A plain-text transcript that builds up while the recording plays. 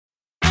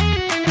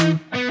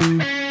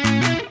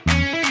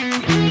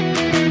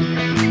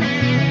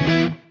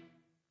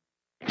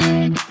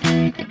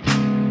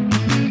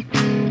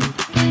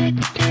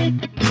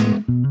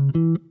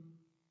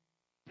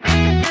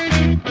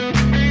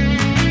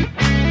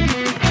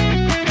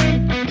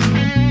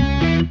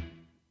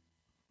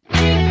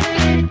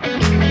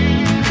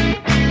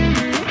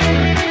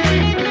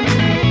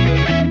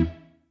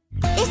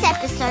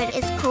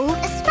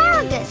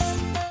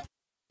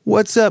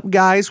What's up,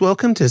 guys?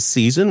 Welcome to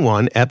Season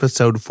 1,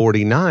 Episode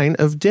 49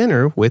 of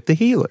Dinner with the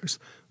Healers.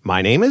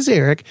 My name is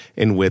Eric,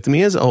 and with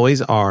me as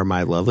always are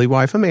my lovely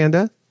wife,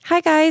 Amanda.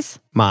 Hi, guys.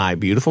 My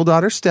beautiful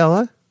daughter,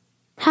 Stella.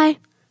 Hi.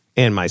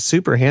 And my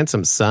super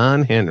handsome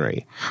son,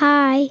 Henry.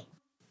 Hi.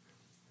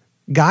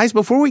 Guys,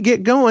 before we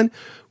get going,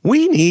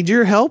 we need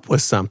your help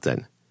with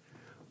something.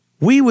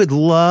 We would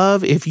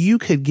love if you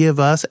could give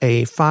us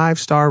a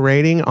 5-star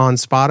rating on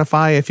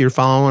Spotify if you're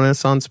following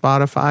us on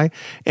Spotify.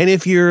 And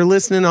if you're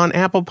listening on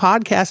Apple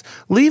Podcasts,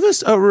 leave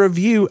us a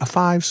review,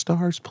 5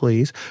 stars,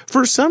 please.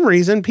 For some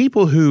reason,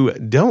 people who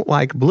don't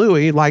like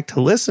Bluey like to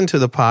listen to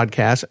the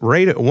podcast,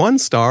 rate it 1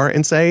 star,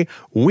 and say,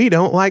 we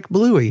don't like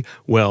Bluey.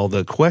 Well,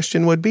 the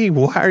question would be,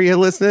 why are you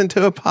listening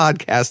to a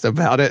podcast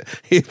about it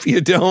if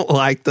you don't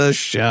like the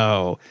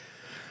show?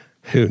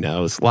 Who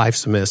knows?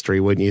 Life's a mystery,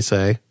 wouldn't you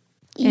say?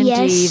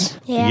 Yes.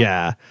 Indeed.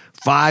 Yeah.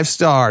 5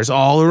 stars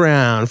all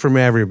around from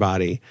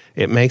everybody.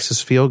 It makes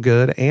us feel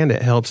good and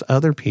it helps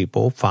other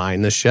people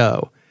find the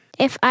show.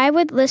 If I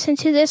would listen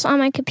to this on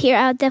my computer,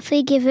 I would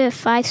definitely give it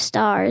 5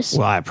 stars.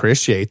 Well, I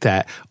appreciate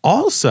that.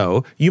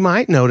 Also, you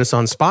might notice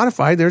on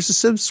Spotify, there's a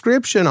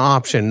subscription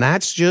option.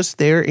 That's just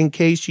there in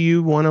case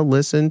you want to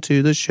listen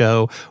to the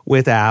show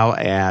without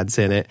ads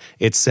in it.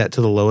 It's set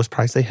to the lowest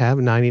price they have,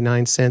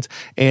 99 cents.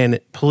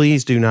 And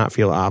please do not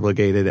feel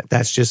obligated.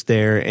 That's just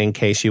there in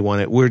case you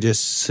want it. We're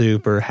just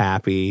super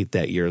happy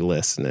that you're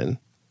listening.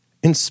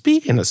 And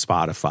speaking of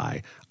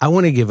Spotify, I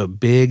want to give a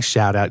big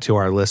shout out to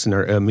our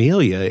listener,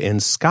 Amelia in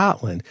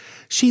Scotland.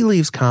 She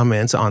leaves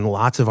comments on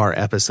lots of our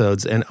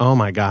episodes, and oh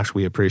my gosh,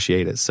 we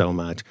appreciate it so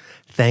much.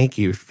 Thank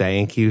you,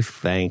 thank you,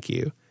 thank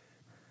you.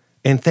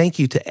 And thank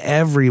you to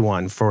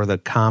everyone for the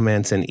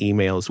comments and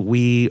emails.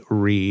 We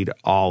read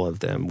all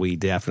of them. We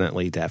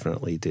definitely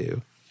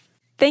do.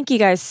 Thank you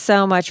guys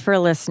so much for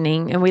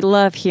listening, and we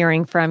love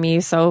hearing from you,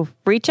 so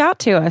reach out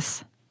to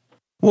us.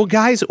 Well,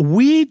 guys,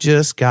 we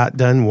just got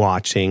done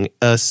watching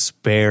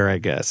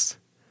Asparagus.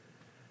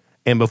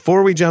 And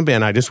before we jump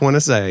in, I just want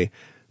to say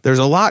there's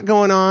a lot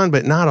going on,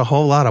 but not a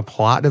whole lot of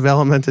plot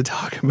development to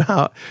talk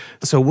about.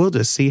 So we'll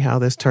just see how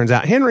this turns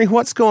out. Henry,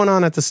 what's going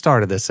on at the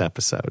start of this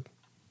episode?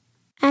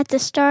 At the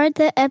start of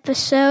the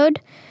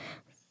episode,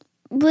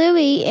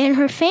 Bluey and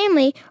her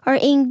family are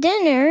eating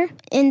dinner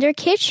in their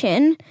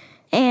kitchen,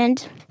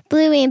 and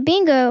Bluey and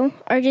Bingo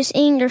are just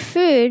eating their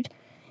food,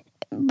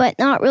 but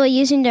not really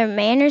using their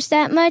manners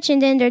that much.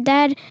 And then their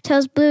dad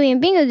tells Bluey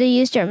and Bingo to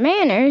use their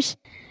manners.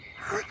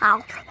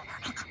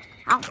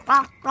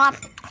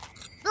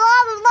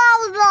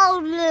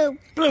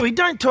 Bluey,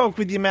 don't talk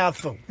with your mouth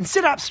full. And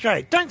sit up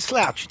straight. Don't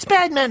slouch. It's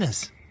bad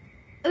manners.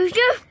 It's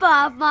just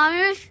bad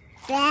manners.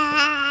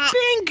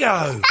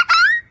 Bingo!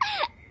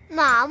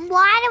 Mum,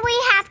 why do we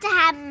have to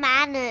have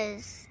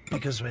manners?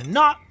 Because we're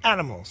not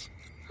animals.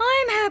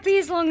 I'm happy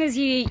as long as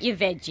you eat your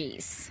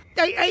veggies.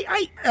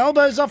 Hey,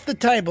 elbows off the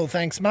table,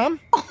 thanks, Mum.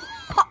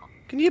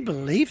 Can you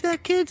believe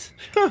that, kids?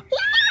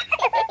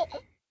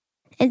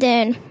 And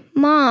then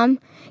Mom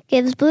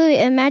gives Bluey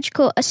a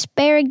magical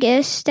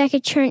asparagus that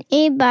could turn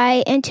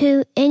anybody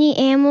into any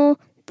animal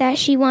that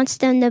she wants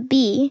them to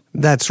be.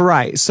 That's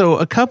right. So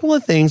a couple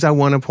of things I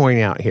want to point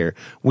out here.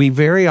 We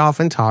very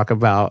often talk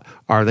about,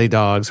 are they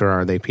dogs or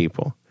are they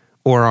people?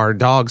 Or are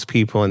dogs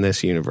people in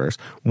this universe?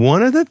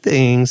 One of the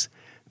things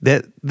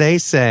that they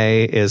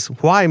say is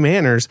why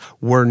manners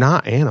were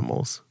not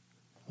animals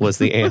was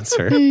the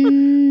answer.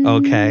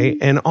 Okay.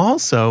 And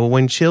also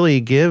when Chili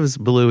gives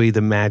Bluey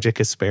the magic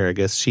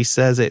asparagus, she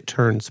says it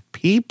turns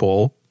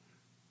people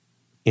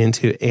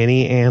into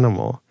any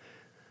animal.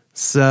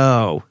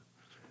 So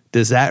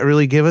does that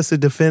really give us a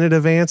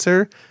definitive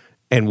answer?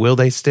 And will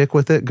they stick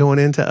with it going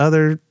into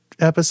other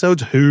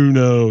episodes? Who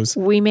knows?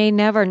 We may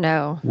never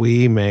know.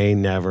 We may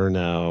never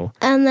know.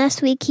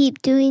 Unless we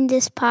keep doing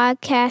this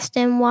podcast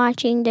and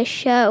watching the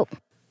show.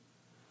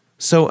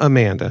 So,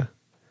 Amanda,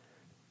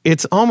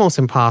 it's almost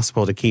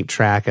impossible to keep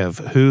track of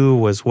who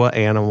was what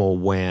animal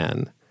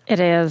when. It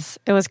is.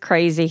 It was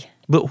crazy.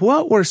 But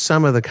what were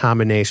some of the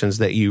combinations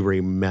that you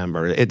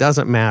remember? It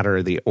doesn't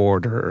matter the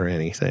order or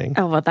anything.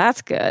 Oh, well,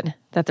 that's good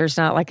that there's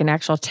not like an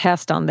actual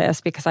test on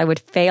this because I would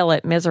fail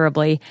it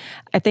miserably.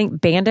 I think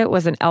Bandit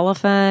was an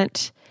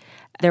elephant.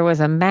 There was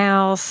a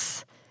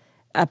mouse,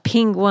 a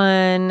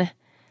penguin.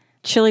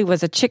 Chili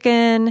was a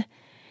chicken,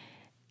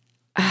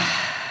 a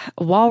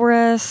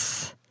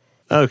walrus.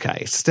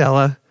 Okay,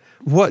 Stella,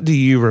 what do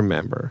you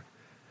remember?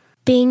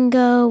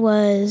 Bingo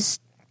was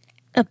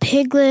a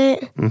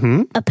piglet,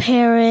 a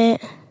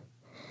parrot,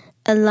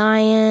 a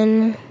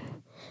lion,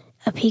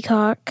 a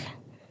peacock.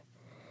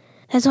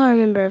 That's all I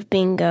remember of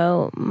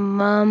Bingo.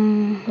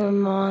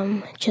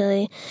 Mom,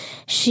 Chili,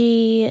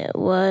 she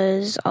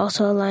was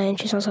also a lion.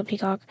 She's also a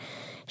peacock.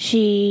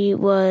 She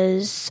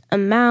was a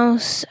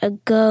mouse, a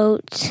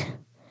goat,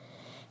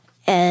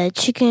 a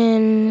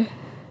chicken,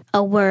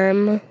 a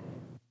worm,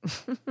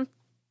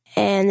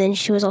 and then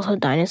she was also a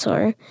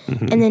dinosaur.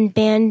 And then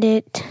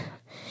Bandit,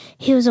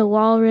 he was a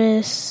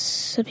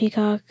walrus, a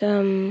peacock.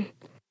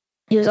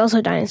 He was also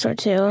a dinosaur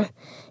too.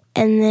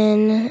 And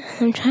then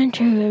I'm trying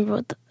to remember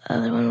what the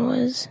other one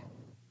was.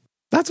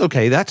 That's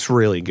okay. That's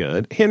really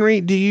good.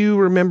 Henry, do you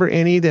remember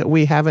any that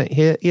we haven't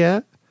hit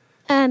yet?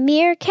 A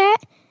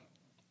meerkat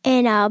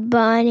and a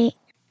bunny.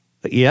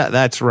 Yeah,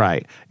 that's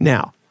right.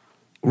 Now,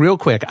 real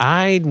quick,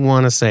 I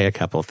want to say a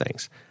couple of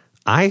things.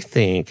 I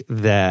think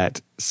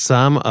that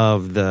some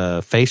of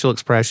the facial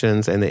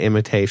expressions and the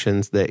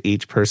imitations that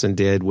each person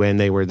did when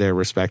they were their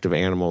respective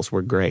animals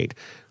were great.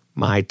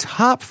 My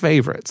top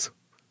favorites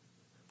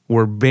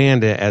were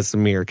Bandit as the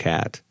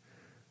meerkat.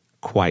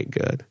 Quite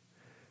good.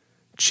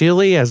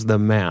 Chili as the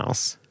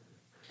mouse.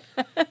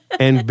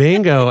 And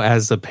Bingo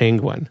as the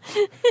penguin.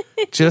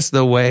 Just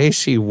the way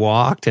she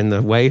walked and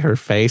the way her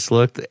face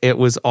looked, it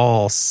was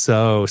all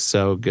so,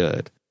 so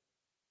good.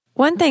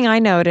 One thing I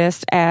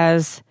noticed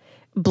as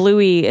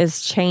Bluey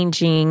is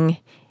changing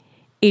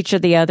each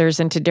of the others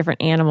into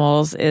different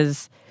animals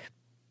is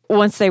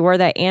once they were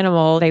that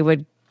animal, they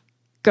would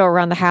go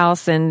around the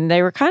house and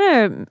they were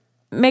kind of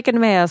making a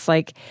mess.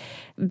 Like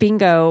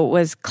Bingo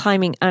was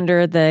climbing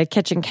under the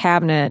kitchen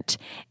cabinet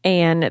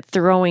and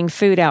throwing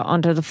food out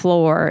onto the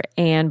floor.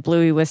 And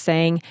Bluey was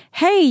saying,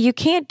 hey, you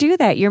can't do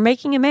that. You're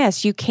making a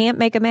mess. You can't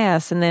make a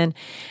mess. And then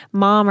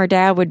Mom or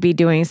Dad would be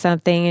doing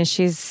something and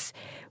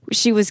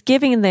she was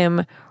giving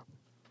them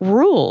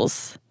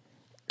rules,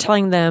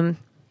 telling them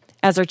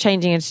as they're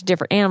changing into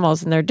different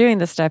animals and they're doing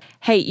this stuff,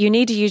 hey, you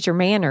need to use your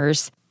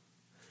manners.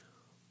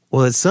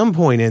 Well, at some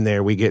point in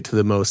there, we get to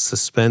the most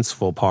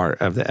suspenseful part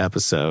of the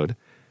episode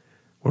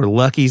where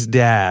Lucky's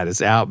dad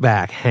is out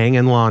back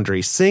hanging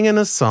laundry, singing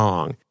a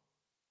song,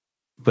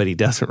 but he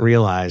doesn't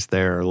realize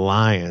there are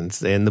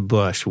lions in the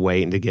bush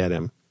waiting to get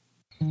him.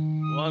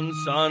 One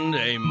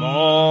Sunday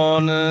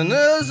morning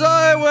as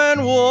I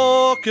went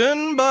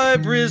walking by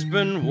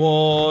Brisbane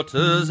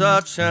waters,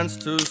 I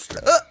chanced to...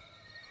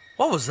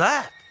 what was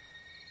that?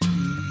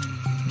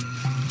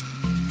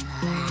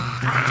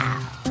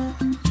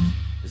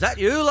 Is that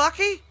you,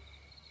 Lucky?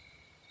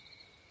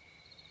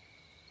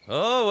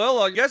 Oh,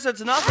 well, I guess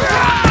it's nothing.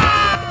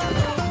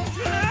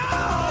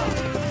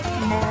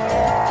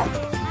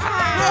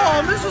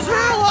 Oh, Mrs.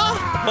 Hiller!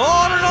 Oh,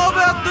 I don't know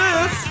about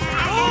this.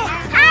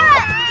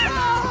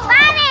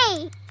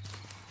 Bunny!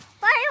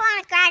 What do you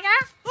want, Gregor?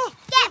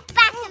 Get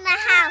back in the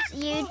house,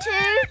 you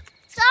two.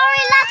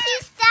 Sorry,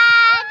 Lucky's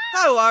dad.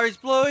 No worries,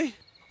 Bluey.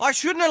 I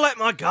shouldn't have let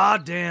my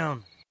guard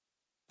down.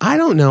 I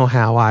don't know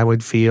how I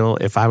would feel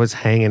if I was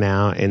hanging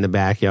out in the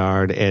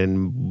backyard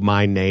and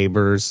my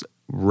neighbors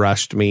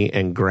rushed me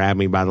and grabbed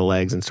me by the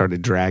legs and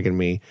started dragging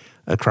me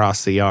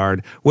across the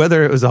yard,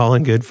 whether it was all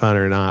in good fun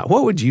or not.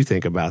 What would you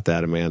think about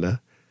that,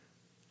 Amanda?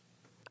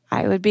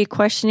 I would be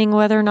questioning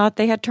whether or not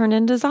they had turned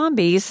into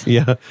zombies.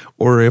 Yeah,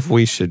 or if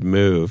we should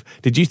move.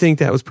 Did you think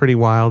that was pretty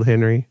wild,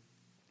 Henry?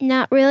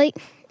 Not really.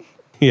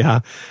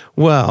 Yeah.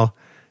 Well,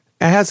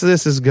 as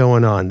this is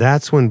going on,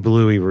 that's when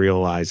Bluey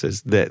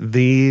realizes that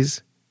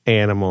these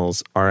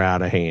animals are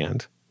out of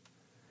hand.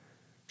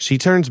 She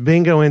turns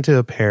Bingo into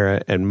a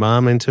parrot and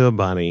Mom into a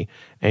bunny,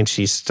 and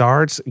she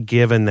starts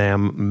giving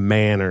them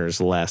manners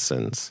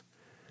lessons.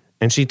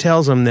 And she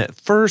tells them that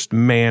first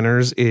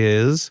manners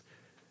is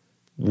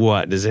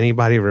what? Does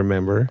anybody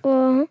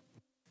remember?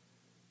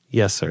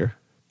 Yes, sir.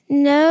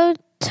 No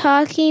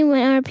talking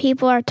when other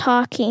people are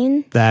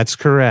talking. That's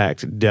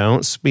correct.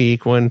 Don't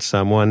speak when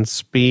someone's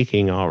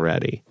speaking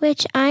already.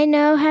 Which I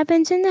know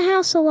happens in the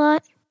house a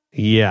lot.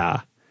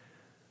 Yeah.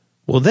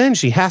 Well, then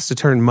she has to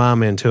turn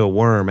Mom into a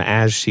worm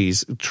as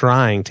she's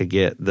trying to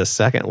get the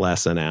second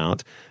lesson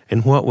out.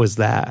 And what was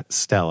that,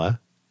 Stella?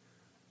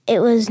 It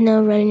was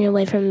no running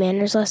away from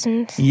manners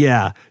lessons.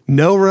 Yeah,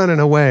 no running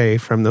away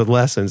from the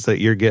lessons that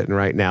you're getting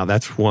right now.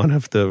 That's one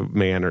of the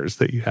manners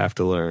that you have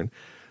to learn.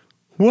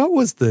 What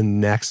was the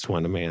next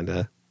one,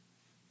 Amanda?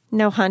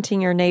 No hunting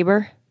your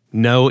neighbor.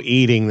 No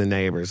eating the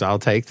neighbors. I'll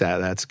take that.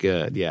 That's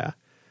good, yeah.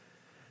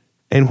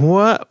 And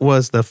what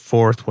was the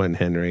fourth one,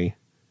 Henry?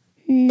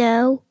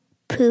 No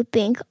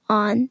pooping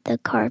on the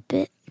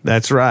carpet.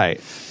 That's right.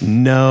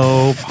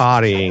 No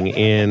pottying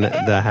in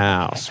the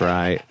house,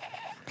 right?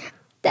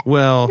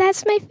 Well,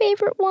 that's my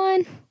favorite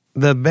one.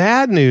 The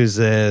bad news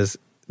is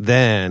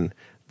then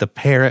the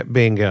parrot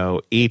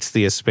Bingo eats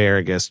the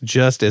asparagus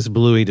just as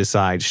Bluey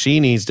decides she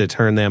needs to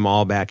turn them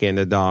all back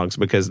into dogs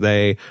because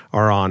they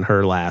are on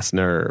her last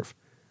nerve.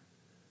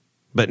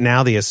 But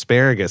now the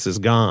asparagus is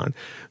gone.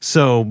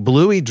 So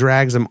Bluey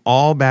drags them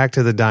all back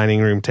to the dining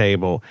room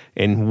table.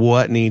 And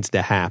what needs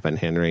to happen,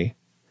 Henry?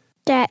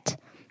 That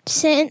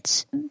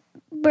since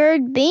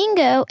Bird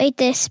Bingo ate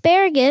the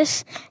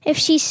asparagus, if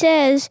she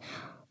says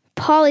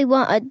Polly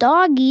want a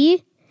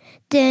doggy,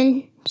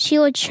 then she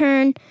will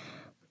turn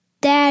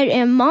Dad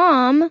and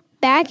Mom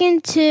back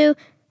into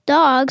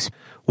dogs.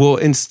 Well,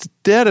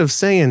 instead of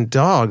saying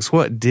dogs,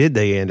 what did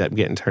they end up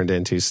getting turned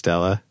into,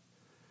 Stella?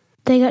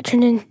 They got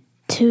turned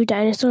into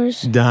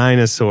dinosaurs.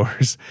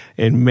 Dinosaurs.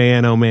 And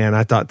man, oh man,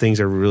 I thought things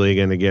are really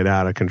going to get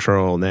out of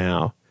control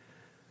now.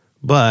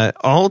 But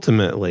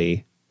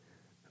ultimately,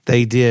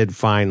 they did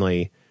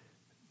finally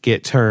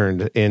get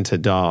turned into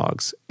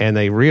dogs. And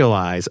they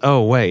realize,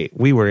 oh wait,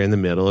 we were in the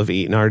middle of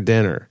eating our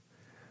dinner.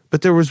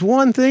 But there was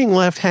one thing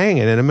left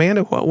hanging. And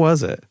Amanda, what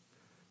was it?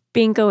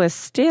 Bingo is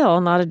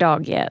still not a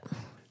dog yet.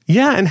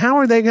 Yeah, and how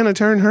are they going to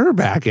turn her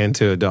back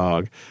into a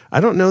dog?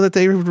 I don't know that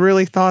they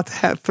really thought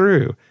that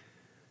through.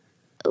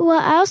 Well,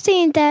 I was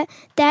thinking that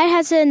Dad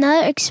has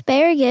another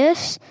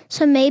asparagus,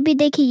 so maybe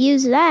they could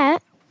use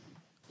that.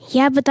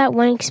 Yeah, but that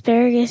one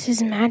asparagus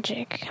is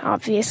magic,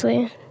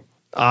 obviously.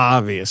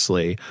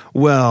 Obviously.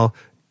 Well,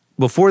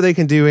 before they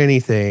can do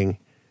anything,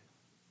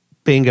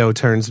 Bingo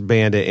turns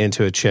Bandit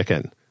into a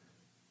chicken.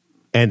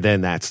 And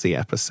then that's the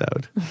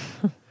episode.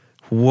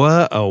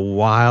 What a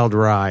wild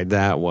ride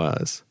that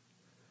was.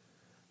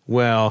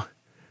 Well,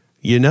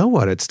 you know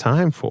what it's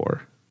time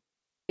for.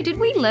 Did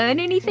we learn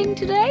anything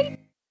today?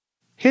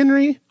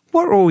 Henry,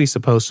 what were we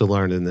supposed to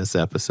learn in this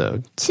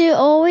episode? To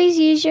always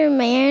use your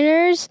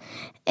manners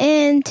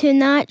and to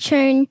not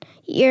turn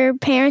your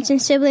parents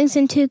and siblings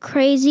into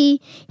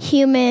crazy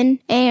human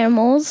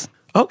animals.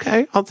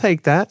 Okay, I'll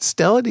take that.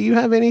 Stella, do you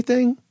have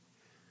anything?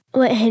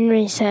 What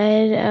Henry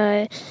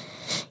said,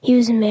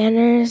 use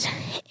manners,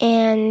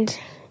 and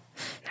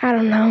I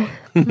don't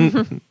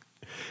know.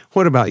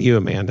 What about you,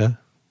 Amanda?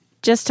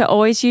 Just to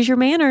always use your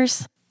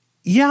manners.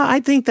 Yeah, I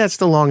think that's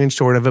the long and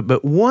short of it.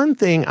 But one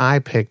thing I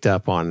picked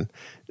up on,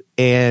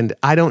 and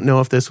I don't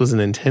know if this was an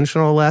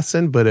intentional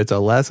lesson, but it's a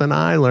lesson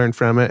I learned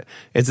from it,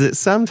 is that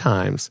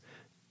sometimes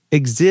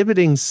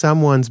exhibiting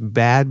someone's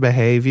bad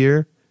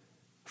behavior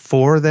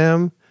for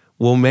them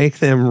will make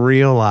them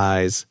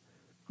realize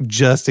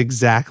just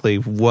exactly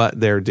what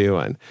they're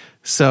doing.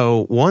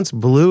 So once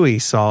Bluey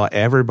saw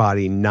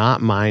everybody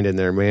not minding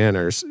their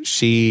manners,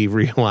 she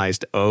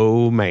realized,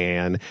 oh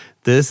man,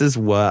 this is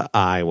what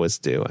I was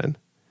doing.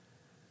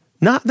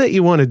 Not that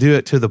you want to do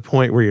it to the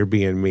point where you're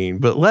being mean,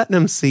 but letting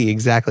them see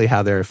exactly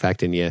how they're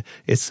affecting you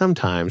is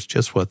sometimes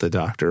just what the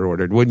doctor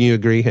ordered. Wouldn't you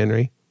agree,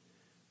 Henry?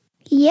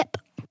 Yep.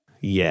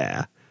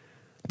 Yeah.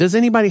 Does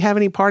anybody have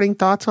any parting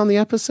thoughts on the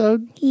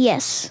episode?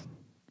 Yes.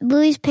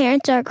 Bluey's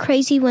parents are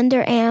crazy when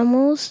they're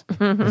animals.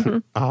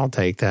 I'll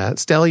take that.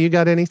 Stella, you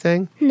got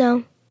anything?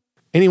 No.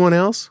 Anyone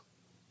else?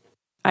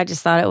 I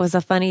just thought it was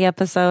a funny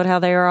episode, how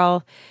they were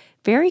all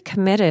very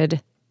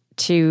committed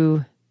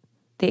to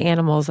the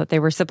animals that they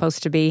were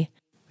supposed to be.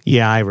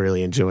 Yeah, I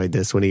really enjoyed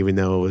this one, even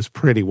though it was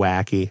pretty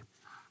wacky.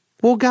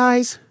 Well,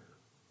 guys,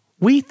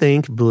 we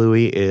think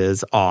Bluey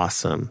is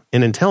awesome.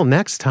 And until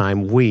next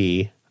time,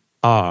 we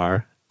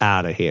are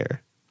out of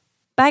here.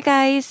 Bye,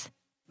 guys.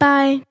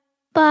 Bye.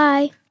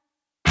 Bye.